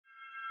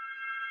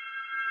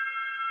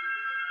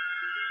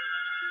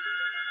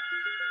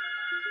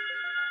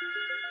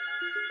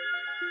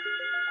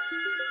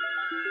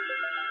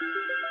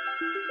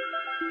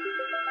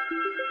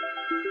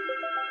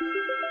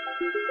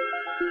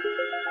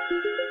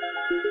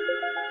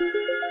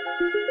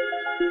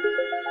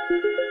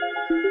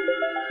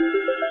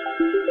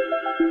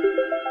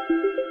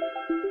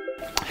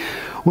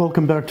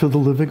Welcome back to the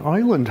Living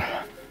Island.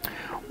 I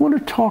want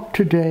to talk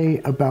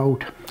today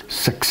about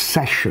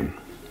succession.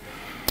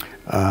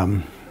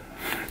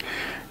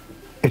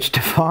 It's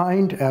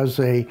defined as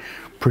a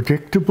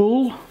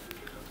predictable,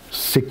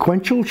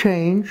 sequential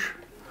change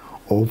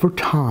over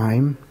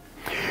time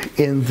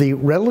in the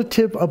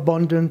relative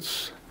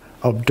abundance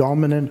of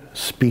dominant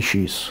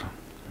species.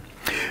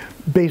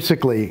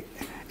 Basically,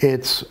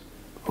 it's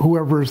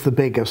whoever is the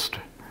biggest,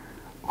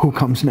 who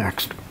comes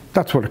next.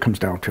 That's what it comes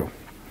down to.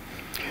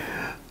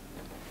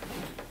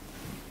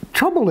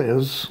 Trouble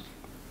is,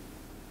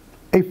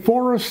 a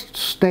forest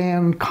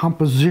stand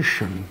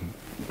composition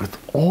with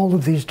all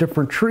of these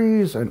different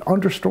trees and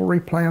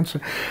understory plants,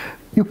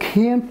 you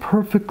can't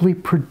perfectly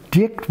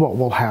predict what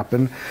will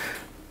happen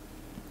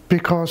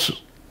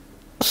because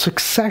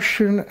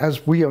succession,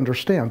 as we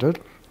understand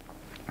it,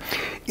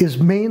 is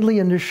mainly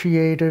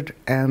initiated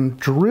and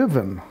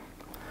driven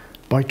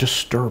by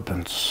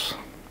disturbance.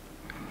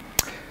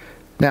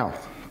 Now,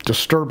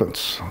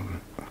 disturbance.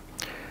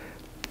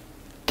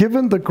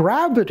 Given the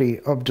gravity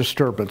of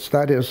disturbance,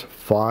 that is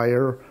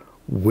fire,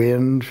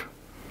 wind,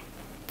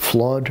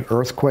 flood,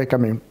 earthquake, I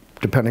mean,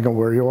 depending on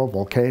where you are,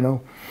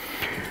 volcano.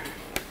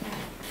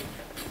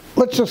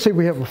 Let's just say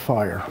we have a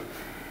fire.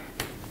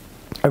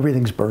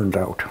 Everything's burned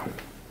out.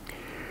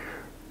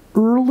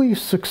 Early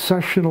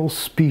successional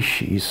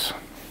species,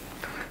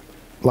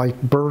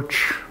 like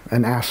birch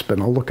and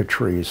aspen, I'll look at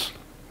trees,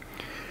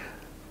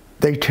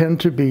 they tend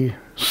to be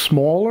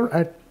smaller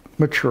at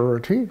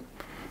maturity.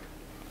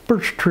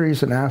 Birch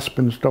trees and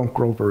aspens don't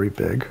grow very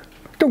big.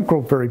 Don't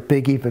grow very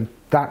big even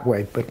that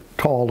way, but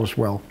tall as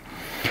well.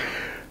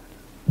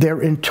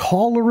 They're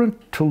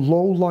intolerant to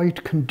low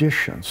light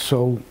conditions,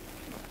 so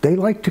they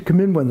like to come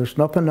in when there's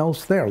nothing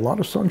else there. A lot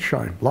of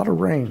sunshine, a lot of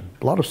rain,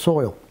 a lot of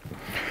soil.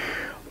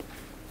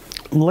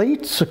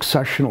 Late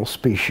successional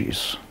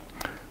species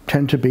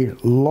tend to be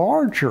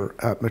larger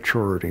at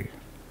maturity.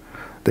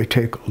 They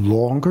take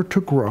longer to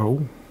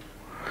grow,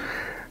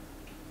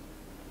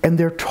 and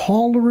they're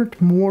tolerant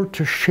more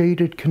to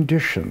shaded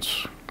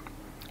conditions.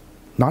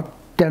 Not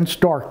dense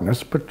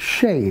darkness, but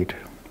shade.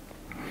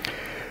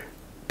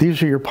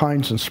 These are your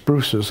pines and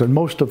spruces and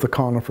most of the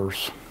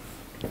conifers.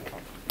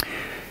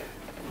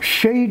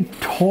 Shade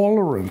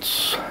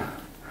tolerance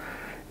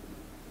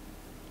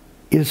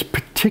is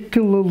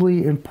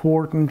particularly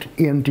important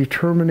in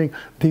determining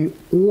the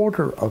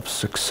order of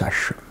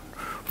succession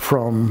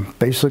from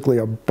basically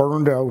a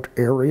burned out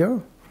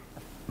area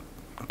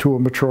to a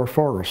mature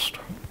forest.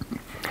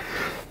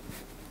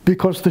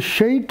 Because the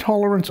shade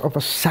tolerance of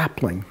a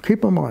sapling,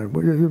 keep in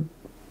mind,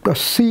 a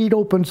seed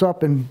opens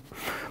up and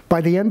by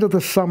the end of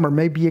the summer,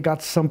 maybe you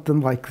got something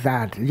like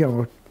that, you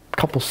know, a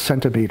couple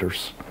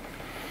centimeters.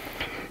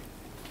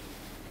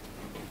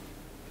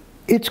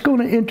 It's going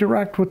to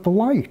interact with the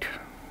light.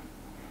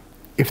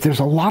 If there's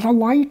a lot of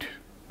light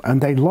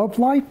and they love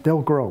light,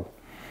 they'll grow.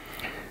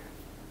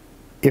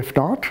 If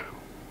not,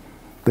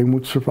 they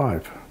won't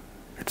survive.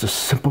 It's as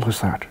simple as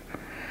that.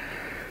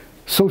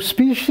 So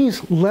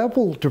species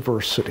level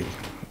diversity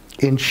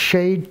in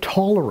shade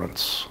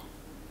tolerance,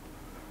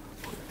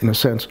 in a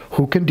sense,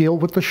 who can deal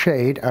with the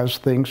shade as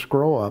things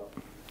grow up,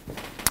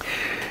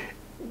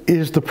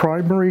 is the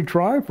primary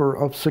driver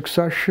of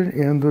succession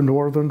in the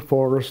northern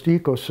forest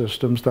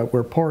ecosystems that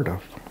we're part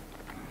of.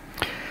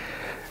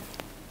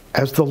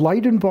 As the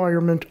light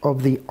environment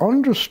of the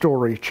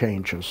understory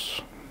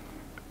changes,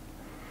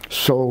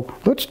 so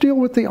let's deal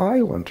with the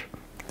island.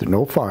 There's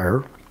no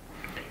fire.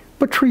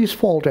 But trees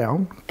fall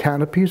down,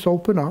 canopies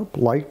open up,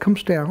 light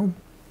comes down.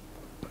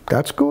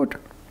 That's good.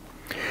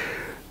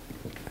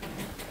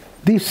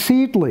 These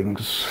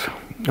seedlings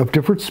of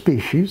different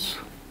species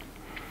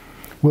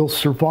will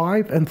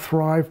survive and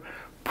thrive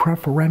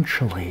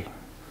preferentially.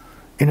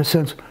 In a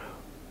sense,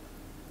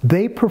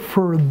 they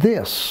prefer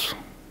this.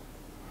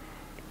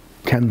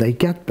 Can they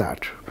get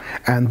that?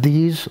 And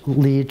these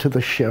lead to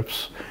the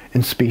shifts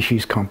in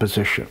species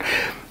composition.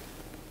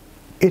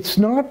 It's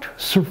not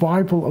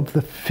survival of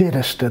the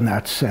fittest in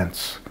that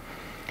sense.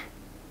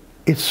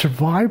 It's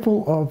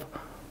survival of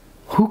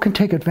who can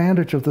take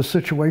advantage of the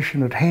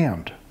situation at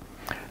hand,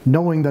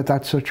 knowing that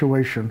that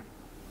situation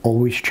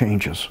always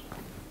changes.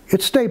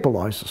 It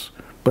stabilizes,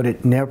 but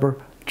it never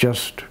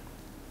just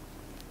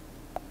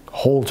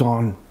holds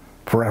on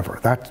forever.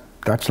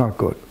 That's not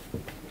good.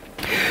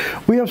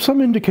 We have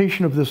some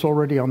indication of this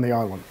already on the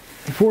island.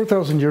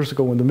 4,000 years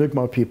ago when the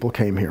Mi'kmaq people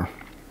came here,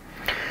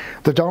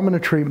 the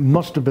dominant tree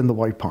must have been the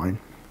white pine.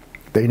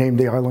 They named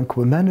the island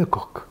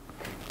Quimenaguk,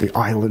 the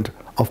island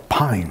of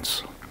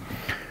pines.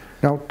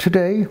 Now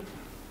today,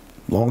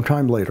 long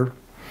time later,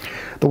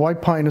 the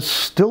white pine is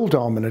still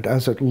dominant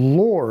as it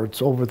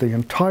lords over the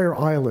entire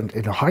island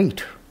in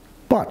height.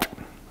 But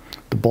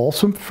the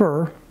balsam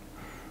fir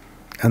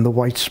And the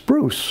white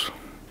spruce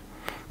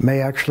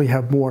may actually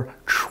have more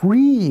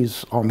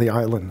trees on the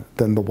island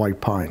than the white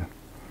pine.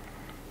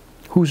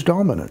 Who's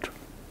dominant?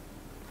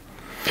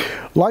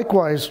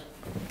 Likewise,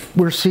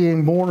 we're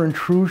seeing more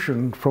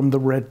intrusion from the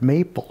red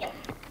maple.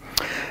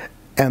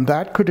 And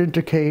that could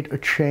indicate a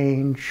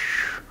change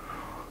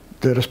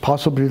that is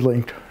possibly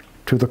linked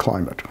to the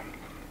climate.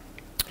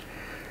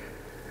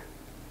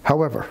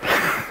 However,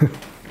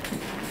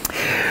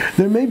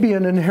 there may be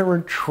an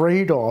inherent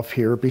trade-off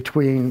here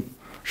between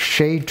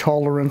shade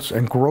tolerance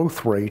and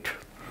growth rate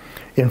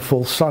in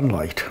full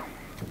sunlight.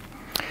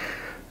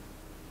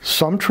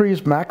 Some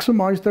trees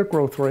maximize their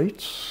growth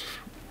rates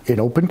in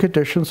open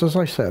conditions, as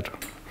I said.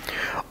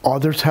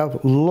 Others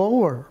have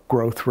lower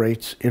growth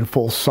rates in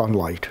full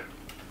sunlight.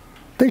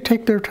 They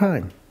take their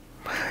time.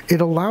 It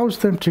allows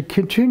them to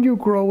continue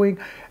growing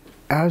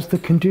as the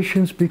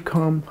conditions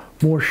become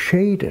more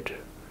shaded.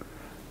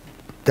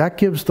 That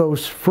gives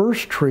those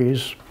first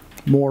trees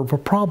more of a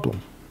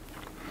problem.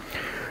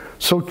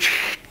 So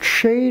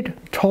shade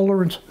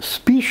tolerant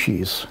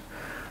species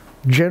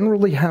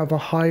generally have a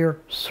higher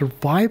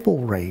survival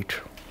rate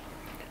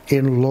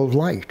in low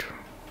light,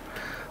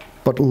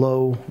 but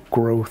low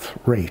growth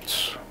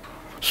rates.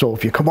 So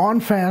if you come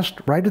on fast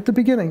right at the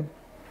beginning,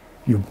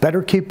 you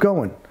better keep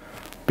going,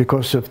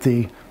 because if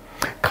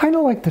kind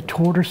of like the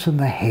tortoise and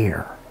the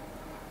hare,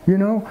 you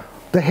know,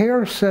 the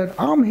hare said,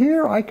 I'm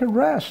here, I can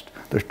rest.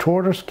 The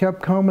tortoise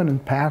kept coming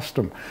and passed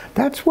him.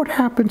 That's what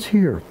happens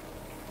here.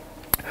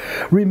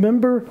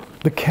 Remember,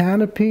 the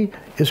canopy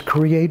is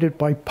created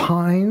by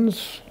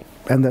pines,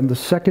 and then the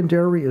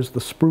secondary is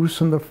the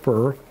spruce and the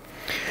fir.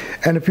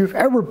 And if you've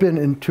ever been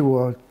into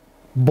a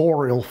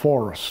boreal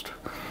forest,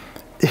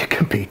 it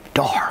can be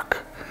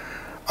dark.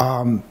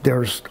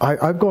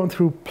 I've gone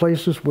through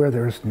places where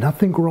there's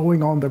nothing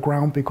growing on the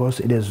ground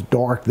because it is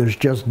dark. There's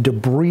just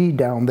debris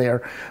down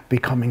there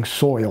becoming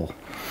soil.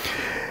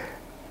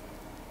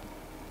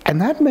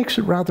 And that makes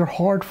it rather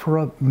hard for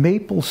a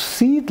maple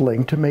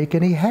seedling to make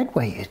any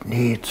headway. It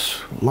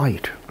needs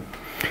light.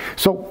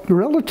 So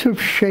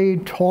relative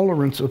shade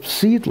tolerance of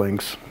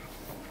seedlings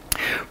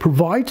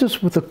provides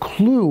us with a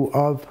clue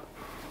of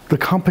the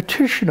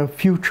competition of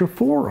future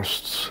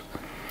forests,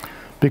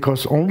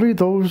 because only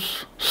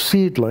those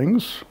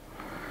seedlings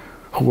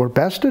who are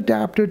best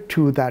adapted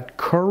to that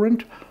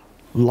current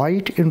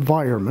light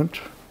environment,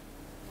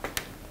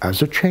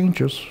 as it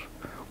changes,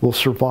 will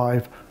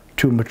survive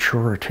to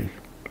maturity.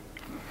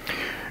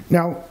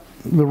 Now,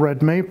 the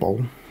red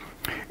maple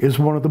is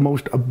one of the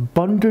most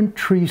abundant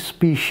tree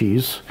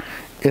species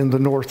in the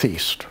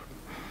Northeast.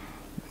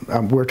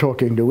 We're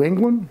talking New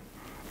England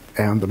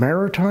and the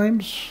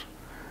Maritimes,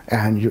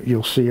 and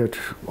you'll see it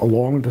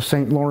along the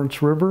St.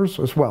 Lawrence rivers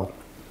as well.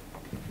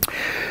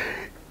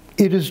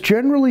 It is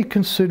generally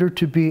considered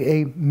to be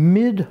a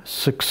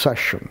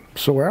mid-succession.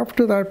 So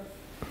after that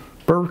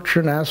birch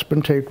and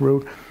aspen take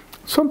root,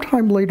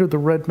 sometime later the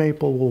red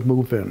maple will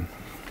move in.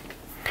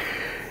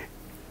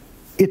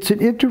 It's an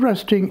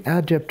interesting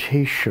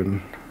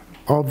adaptation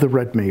of the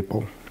red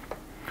maple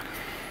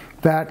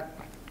that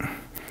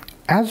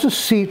as a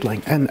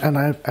seedling, and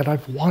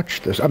I've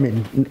watched this, I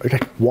mean, I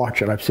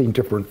watch it, I've seen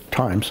different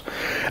times,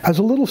 as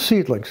a little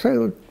seedling, say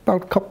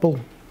about a couple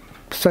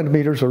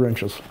centimeters or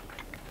inches,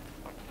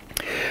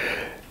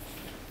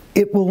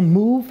 it will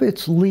move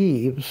its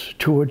leaves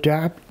to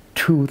adapt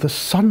to the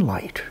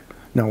sunlight.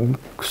 Now,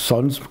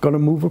 sun's going to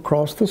move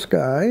across the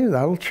sky,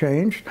 that'll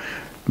change.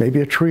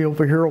 Maybe a tree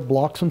over here will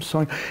block some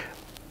sun.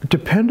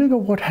 Depending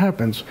on what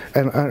happens,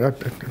 and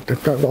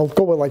I'll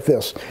go like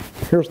this.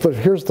 Here's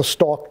the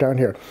stalk down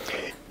here.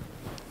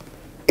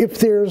 If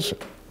there's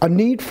a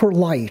need for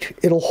light,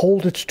 it'll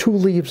hold its two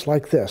leaves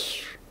like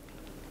this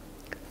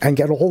and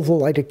get all the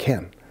light it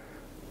can.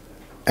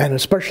 And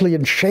especially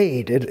in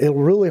shade, it'll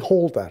really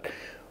hold that.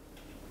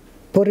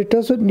 But it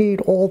doesn't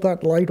need all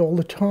that light all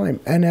the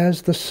time. And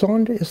as the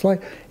sun is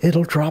like,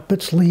 it'll drop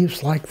its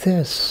leaves like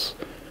this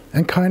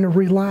and kind of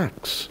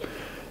relax.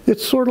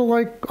 It's sort of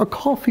like a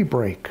coffee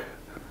break.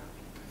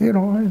 You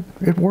know,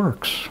 it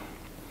works.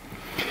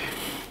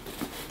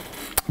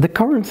 The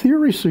current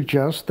theory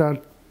suggests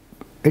that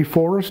a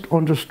forest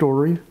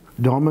understory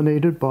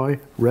dominated by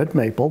red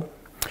maple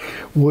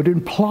would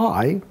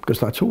imply, because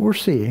that's what we're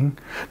seeing,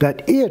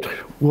 that it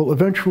will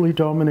eventually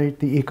dominate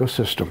the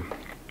ecosystem.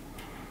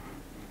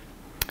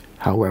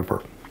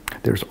 However,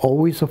 there's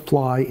always a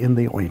fly in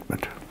the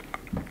ointment.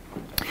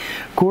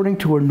 According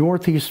to a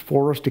Northeast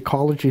forest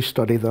ecology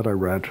study that I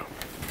read,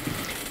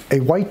 a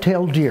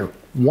white-tailed deer,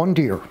 one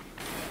deer,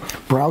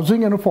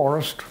 browsing in a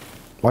forest,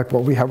 like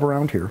what we have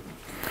around here,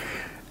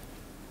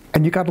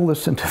 and you got to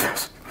listen to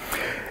this,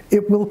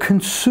 it will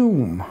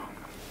consume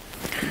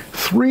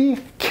 3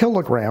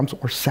 kilograms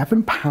or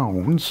 7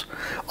 pounds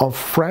of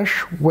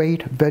fresh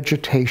weight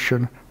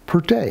vegetation per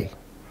day.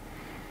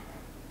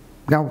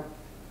 Now,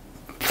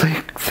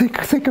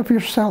 think of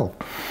yourself.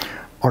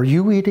 Are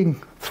you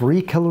eating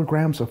 3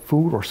 kilograms of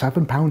food or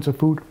 7 pounds of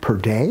food per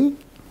day?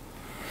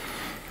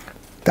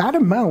 That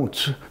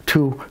amounts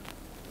to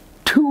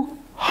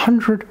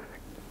 200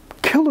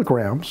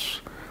 kilograms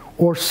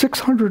or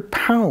 600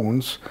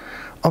 pounds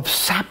of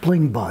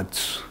sapling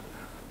buds.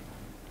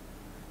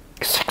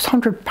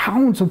 600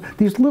 pounds of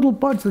these little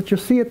buds that you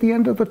see at the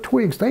end of the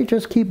twigs. They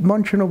just keep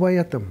munching away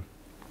at them,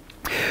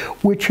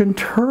 which in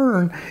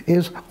turn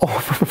is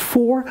over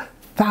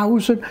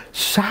 4,000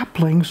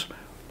 saplings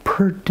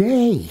per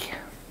day.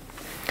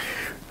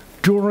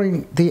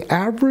 During the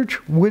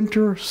average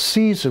winter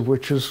season,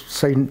 which is,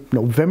 say,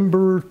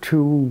 November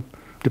to,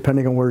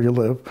 depending on where you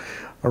live,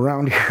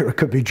 around here it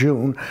could be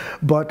June,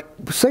 but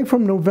say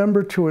from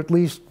November to at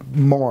least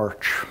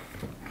March,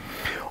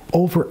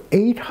 over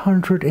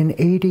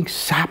 880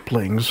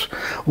 saplings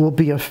will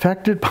be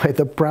affected by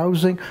the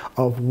browsing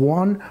of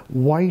one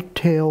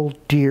white-tailed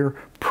deer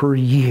per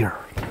year.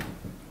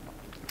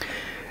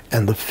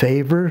 And the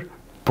favored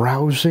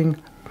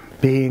browsing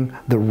being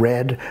the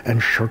red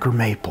and sugar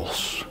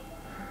maples.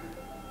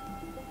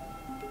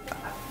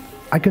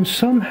 I can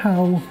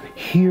somehow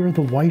hear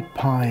the white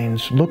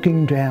pines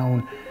looking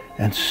down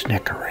and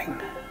snickering.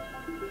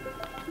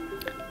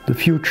 The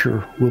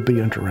future will be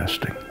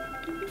interesting.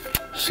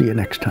 See you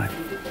next time.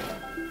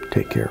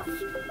 Take care.